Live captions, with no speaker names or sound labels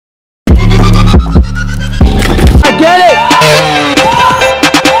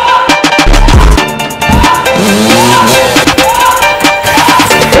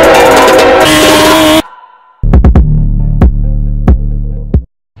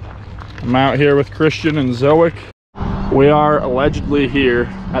I'm out here with Christian and Zoic. We are allegedly here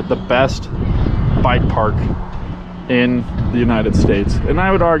at the best bike park in the United States. And I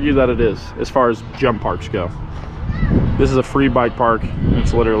would argue that it is, as far as jump parks go. This is a free bike park, and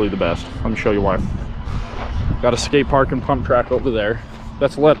it's literally the best. Let me show you why. Got a skate park and pump track over there.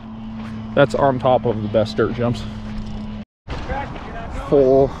 That's on top of the best dirt jumps.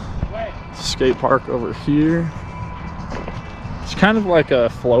 Full skate park over here. It's kind of like a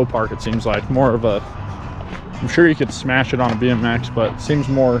flow park, it seems like. More of a, I'm sure you could smash it on a BMX, but it seems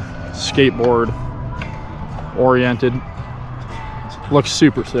more skateboard oriented. Looks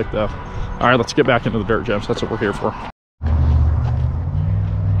super sick though. All right, let's get back into the dirt jumps. That's what we're here for.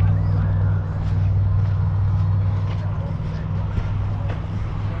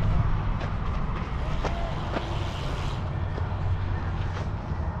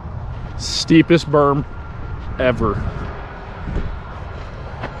 Steepest berm ever.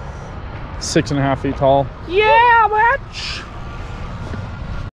 6.5 feet tall. Yeah, bitch.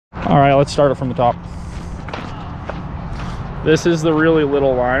 All right, let's start it from the top. This is the really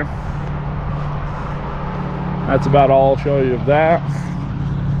little line. That's about all I'll show you of that.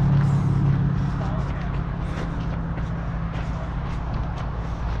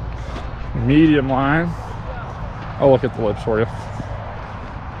 Medium line. I'll look at the lips for you.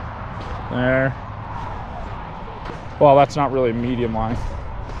 There. Well, that's not really a medium line.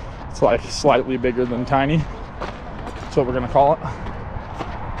 It's like slightly bigger than tiny. That's what we're gonna call it.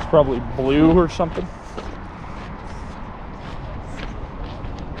 It's probably blue or something.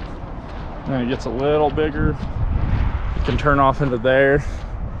 And it gets a little bigger. You can turn off into there.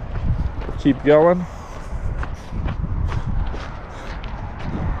 Keep going.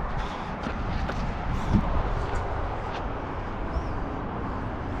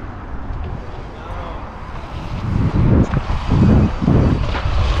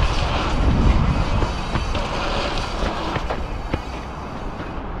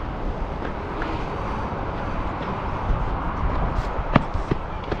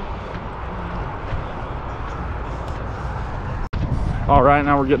 All right,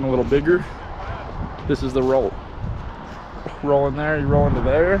 now we're getting a little bigger. This is the roll. Roll in there, you roll into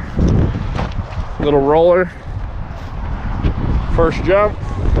there. Little roller. First jump.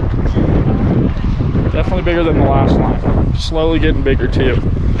 Definitely bigger than the last line. Slowly getting bigger too.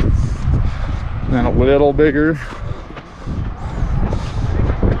 And then a little bigger.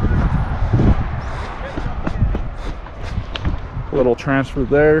 Little transfer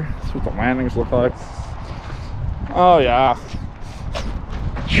there. That's what the landings look like. Oh yeah.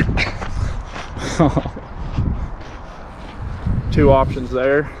 Two options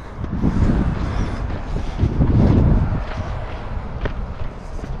there.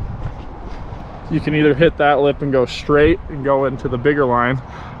 You can either hit that lip and go straight and go into the bigger line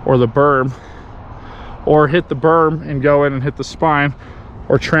or the berm, or hit the berm and go in and hit the spine,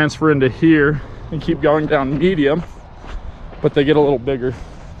 or transfer into here and keep going down medium, but they get a little bigger.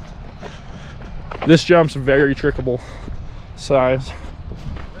 This jump's very trickable size.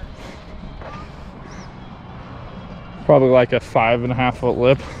 Probably like a 5.5 foot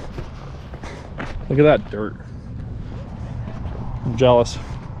lip. Look at that dirt. I'm jealous.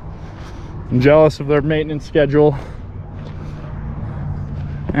 I'm jealous of their maintenance schedule,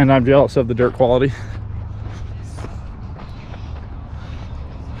 and I'm jealous of the dirt quality.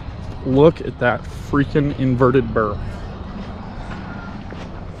 Look at that freaking inverted berm.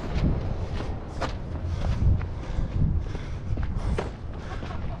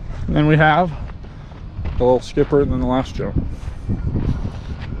 And then we have a little skipper and then the last jump.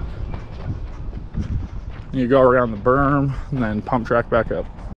 You go around the berm and then pump track back up.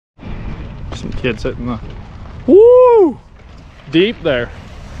 Some kids hitting the woo deep there.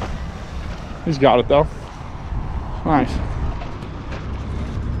 He's got it though. Nice.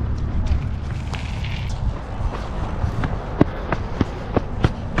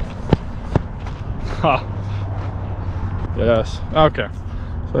 Ha. Yes. Okay.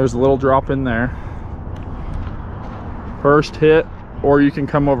 So there's a little drop in there. First hit, or you can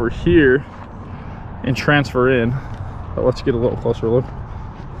come over here and transfer in. But let's get a little closer look.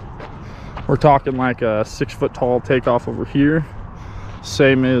 We're talking like a 6 foot tall takeoff over here.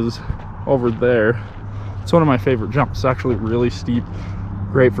 Same as over there. It's one of my favorite jumps. It's actually really steep.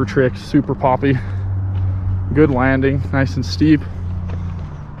 Great for tricks, super poppy. Good landing, nice and steep.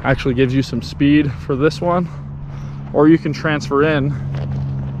 Actually gives you some speed for this one. Or you can transfer in.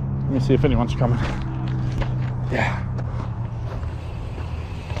 Let me see if anyone's coming. Yeah.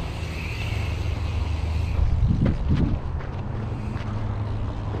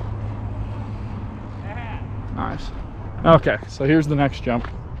 Nice. Okay, so here's the next jump.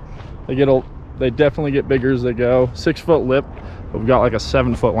 They definitely get bigger as they go. 6-foot lip, but we've got like a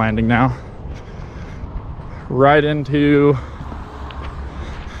 7-foot landing now. Right into,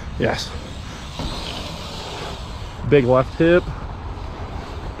 yes, big left hip,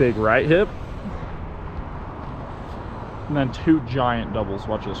 big right hip, and then 2 giant doubles.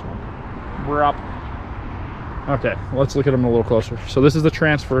 Watch this one. We're up. Okay, let's look at them a little closer. So this is the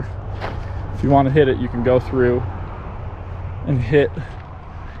transfer. If you want to hit it, you can go through and hit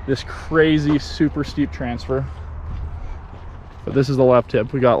this crazy super steep transfer. But this is the left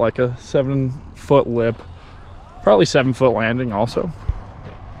hip. We got like a 7-foot lip, probably 7-foot landing also.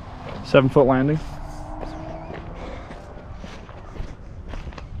 7-foot landing.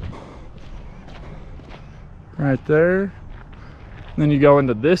 Right there. And then you go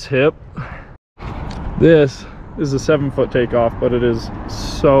into this hip. This is a 7-foot takeoff, but it is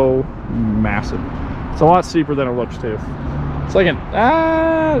so massive. It's a lot steeper than it looks too. It's like an,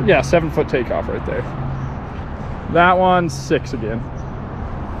 yeah, 7-foot takeoff right there. That one's 6 again.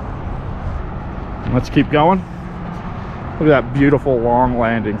 Let's keep going. Look at that beautiful long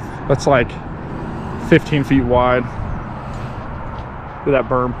landing. That's like 15 feet wide. Look at that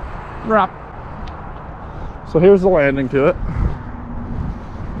berm. So here's the landing to it.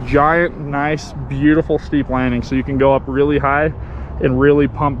 Giant, nice, beautiful steep landing. So you can go up really high and really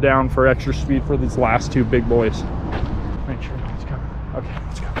pump down for extra speed for these last 2 big boys. Make sure it's coming. Okay,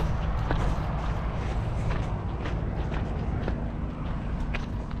 let's go.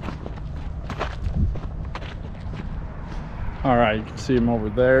 All right, you can see them over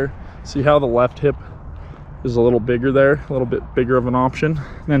there. See how the left hip is a little bigger there, a little bit bigger of an option.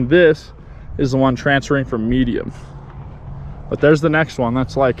 And then this is the one transferring from medium. But there's the next one.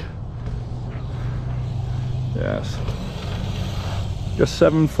 That's like, yes, just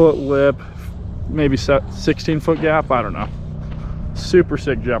 7-foot lip, maybe 16-foot gap. I don't know. Super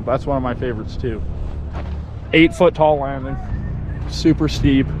sick jump. That's one of my favorites too. 8-foot tall landing, super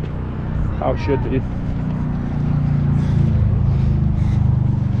steep, how it should be.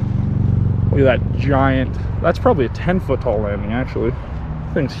 Look at that giant. That's probably a 10-foot tall landing actually.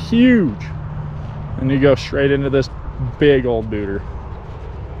 Thing's huge. And you go straight into this big old booter.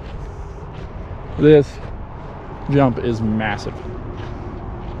 This jump is massive.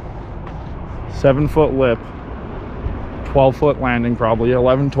 7-foot lip, 12-foot landing, probably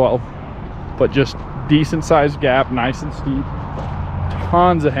 11, 12, but just decent sized gap, nice and steep,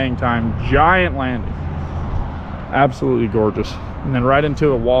 tons of hang time, giant landing, absolutely gorgeous. And then right into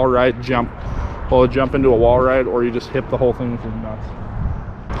a wall ride jump. Well, jump into a wall ride, or you just hip the whole thing with your nuts.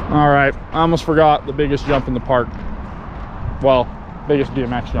 All right, I almost forgot the biggest jump in the park. Well, biggest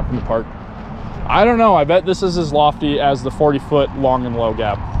BMX jump in the park. I don't know, I bet this is as lofty as the 40-foot long and low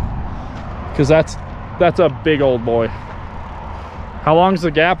gap, because that's a big old boy. How long is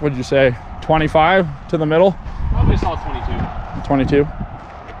the gap, would you say? 25 to the middle? Probably saw 22. 22?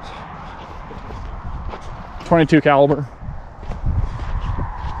 22 caliber.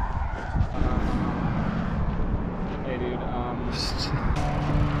 Hey dude,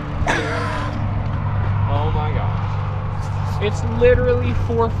 oh my gosh. It's literally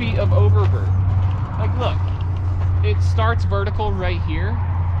 4 feet of overburn. Like look, it starts vertical right here,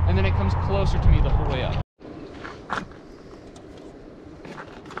 and then it comes closer to me the whole way up.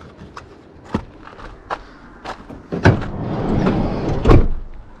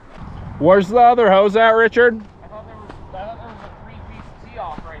 Where's the other hose at, Richard? I thought there was a 3-piece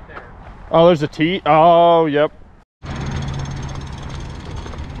tee-off right there. Oh, there's a T. Oh, yep.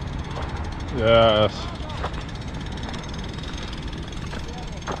 Yes.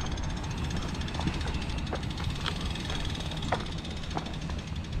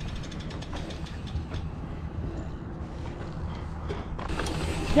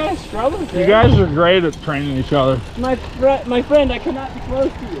 You guys struggling, You guys are great at training each other. My friend, I cannot be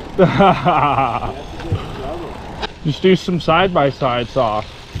close to you. Just do some side-by-sides off.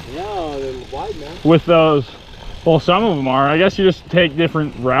 Yeah, they're wide, man. With those, well, some of them are. I guess you just take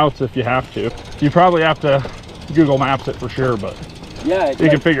different routes if you have to. You probably have to Google Maps it for sure, but Yeah, you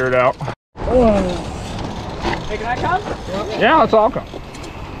can figure it out. Hey, can I come? Yeah, let's all come.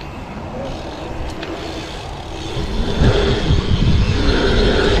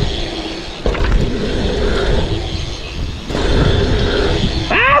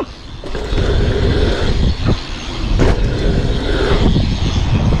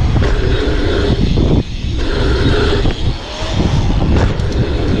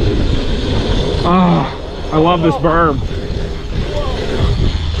 Oh, I love this berm.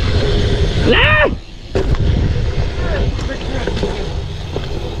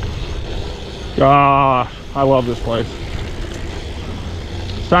 Gosh, I love this place.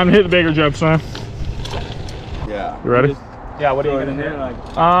 Time to hit the bigger jump, son. Yeah. You ready? Yeah, what are you gonna hit? hit?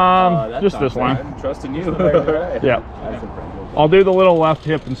 Like, Just this line. I'm trusting you. Yeah. That's impressive. I'll do the little left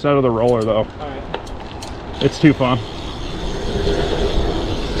hip instead of the roller though. Alright. It's too fun.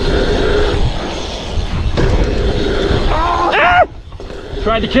 Ah!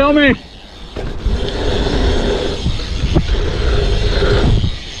 Tried to kill me.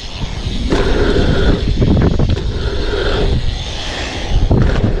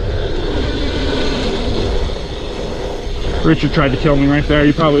 Richard tried to kill me right there.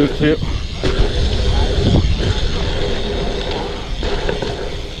 You probably would too.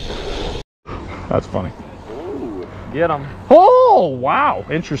 That's funny. Ooh. Get him. Oh, wow.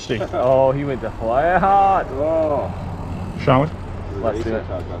 Interesting. Oh, he went to flat. Oh. Shall we? Let's do it.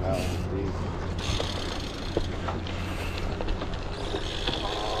 Talk on that one,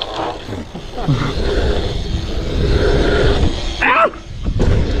 Ah!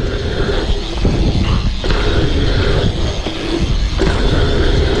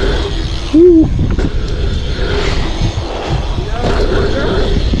 Woo.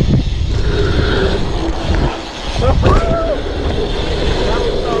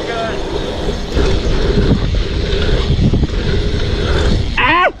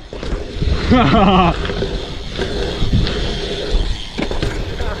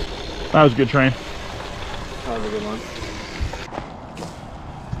 That was a good train. That was a good one.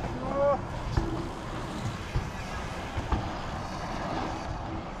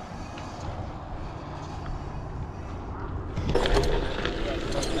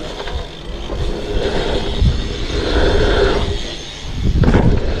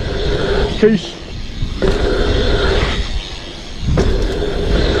 Peace.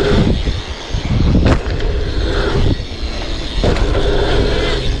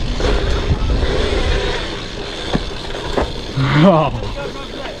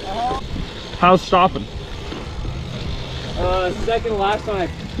 How's stopping? Second last one I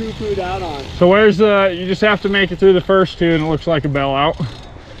poo-pooed out on. So where's the, you just have to make it through the first two and it looks like a bailout.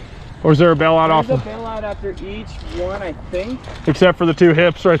 Or is there a bailout off? There's a bailout after each one, I think. Except for the two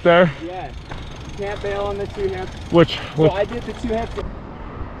hips right there? Yeah. You can't bail on the two hips. Which So I did the two hips.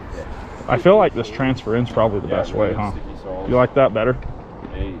 I feel like this transfer in's probably the best way, huh? You like that better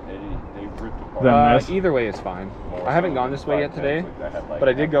They ripped apart. than this? Either way is fine. I haven't gone this way yet today, but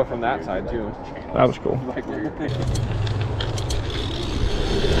I did go from that side too. That was cool.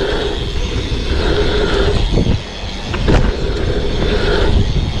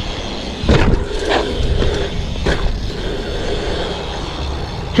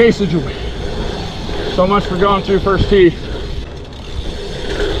 Case of joy. So much for going through first tee.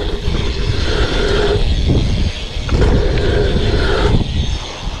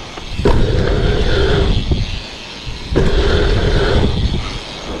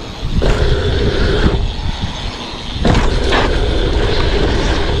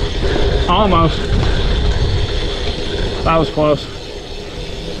 Almost. That was close.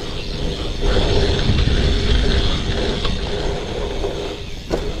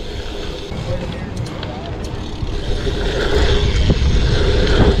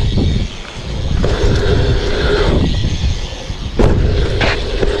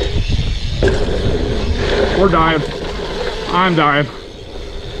 We're dying. I'm dying.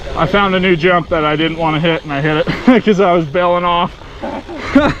 I found a new jump that I didn't want to hit and I hit it because I was bailing off.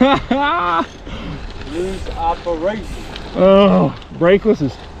 Loose operation. Oh, brakeless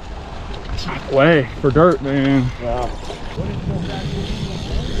is, it's not the way for dirt, man. Wow.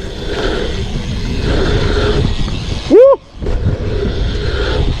 Woo!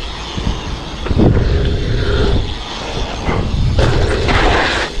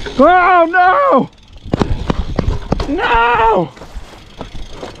 Oh no! No!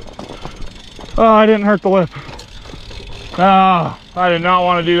 Oh, I didn't hurt the lip. Oh, I did not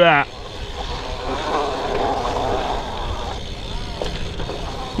want to do that.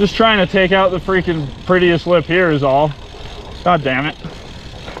 Just trying to take out the freaking prettiest lip here is all. God damn it.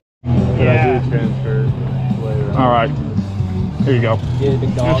 Yeah. I do transfer later on. All right, here you go. Yeah, big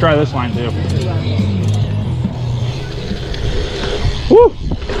I'm dog. gonna try this line too. Woo!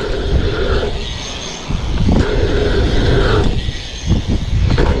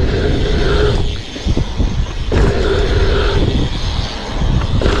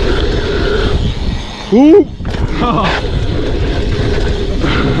 Ooh!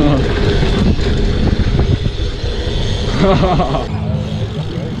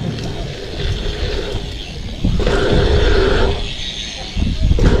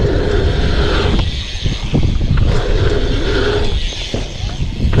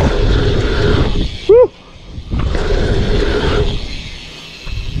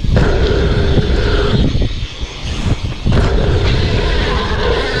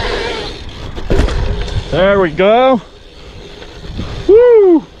 There we go.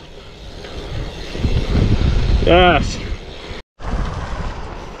 Woo! Yes.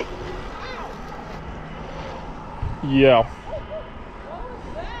 Yeah.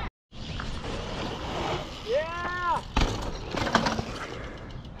 Yeah!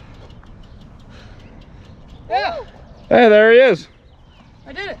 Yeah! Hey, there he is.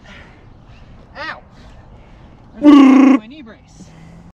 I did it! Ow! My knee brace.